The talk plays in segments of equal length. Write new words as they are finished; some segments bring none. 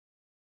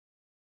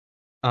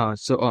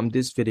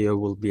This video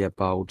will be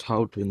about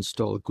how to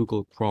install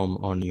Google Chrome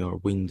on your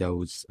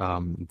Windows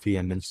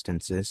VM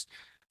instances.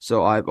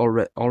 So I've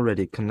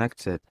already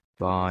connected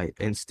by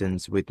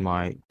instance with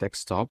my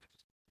desktop.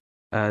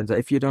 And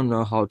if you don't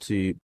know how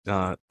to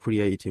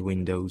create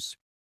a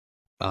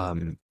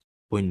um,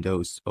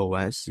 Windows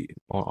OS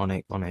on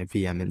a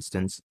VM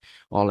instance,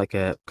 or like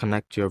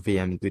connect your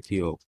VM with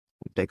your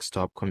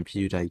desktop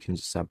computer,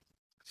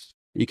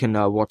 you can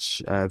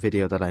watch a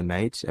video that I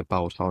made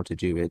about how to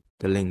do it.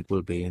 The link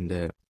will be in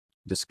the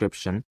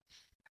description.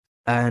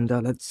 And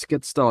let's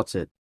get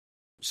started.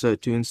 So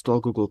to install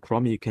Google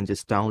Chrome, you can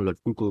just download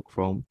Google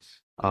Chrome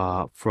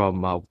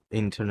from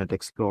Internet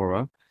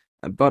Explorer.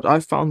 But I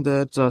found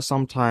that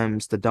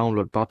sometimes the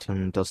download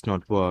button does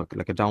not work,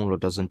 like a download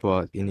doesn't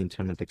work in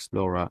Internet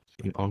Explorer.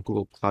 On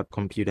Google Cloud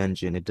Compute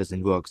Engine, it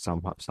doesn't work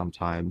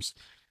sometimes.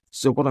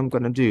 So what I'm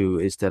going to do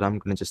is that I'm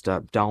going to just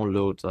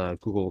download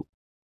Google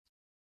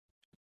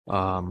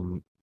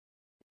um,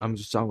 I'm going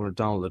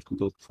to download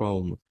Google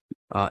Chrome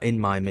in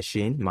my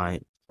machine, my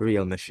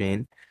real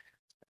machine,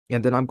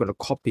 and then I'm going to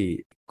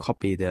copy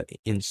the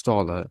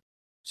installer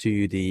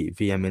to the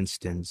VM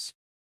instance.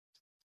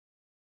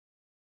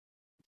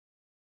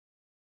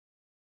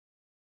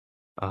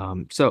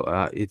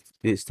 It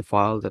is the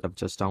file that I've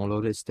just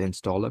downloaded. It's the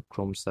installer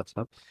Chrome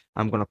setup.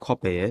 I'm going to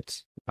copy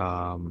it.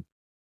 I'm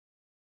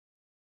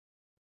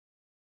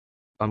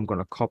going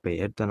to copy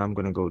it. Then I'm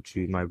going to go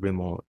to my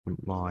remote,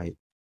 my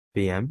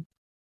VM,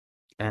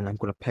 and I'm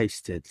going to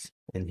paste it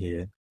in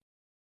here.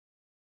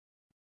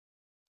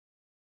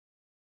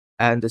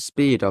 And the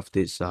speed of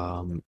this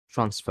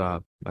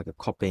transfer, like a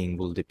copying,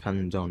 will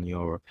depend on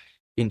your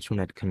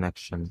internet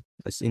connection,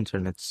 this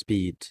internet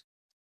speed.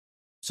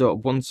 So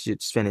once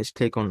it's finished,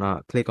 click on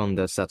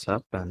the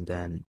setup, and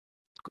then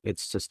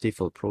it's just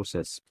default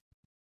process.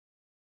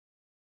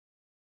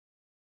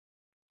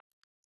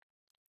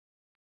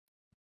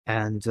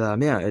 And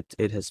yeah,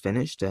 it has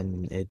finished,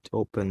 and it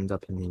opened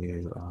up a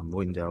new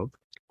window,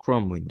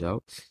 Chrome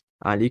window.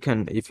 And you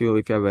can, if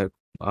you have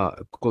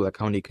a Google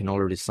account, you can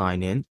already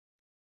sign in.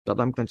 But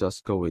I'm gonna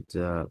just go with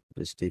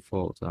this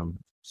default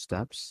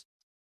steps.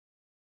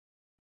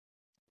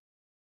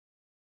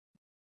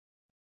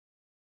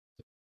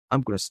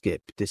 I'm gonna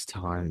skip this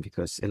time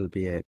because it'll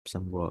be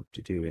some work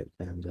to do it,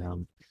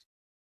 and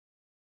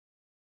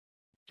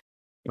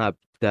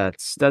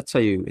that's how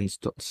you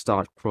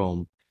start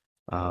Chrome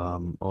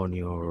on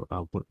your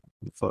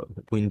for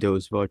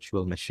Windows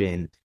virtual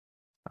machine.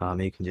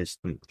 You can just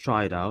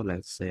try it out.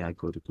 Let's say I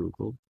go to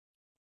Google,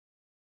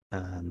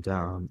 and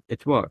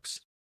it works.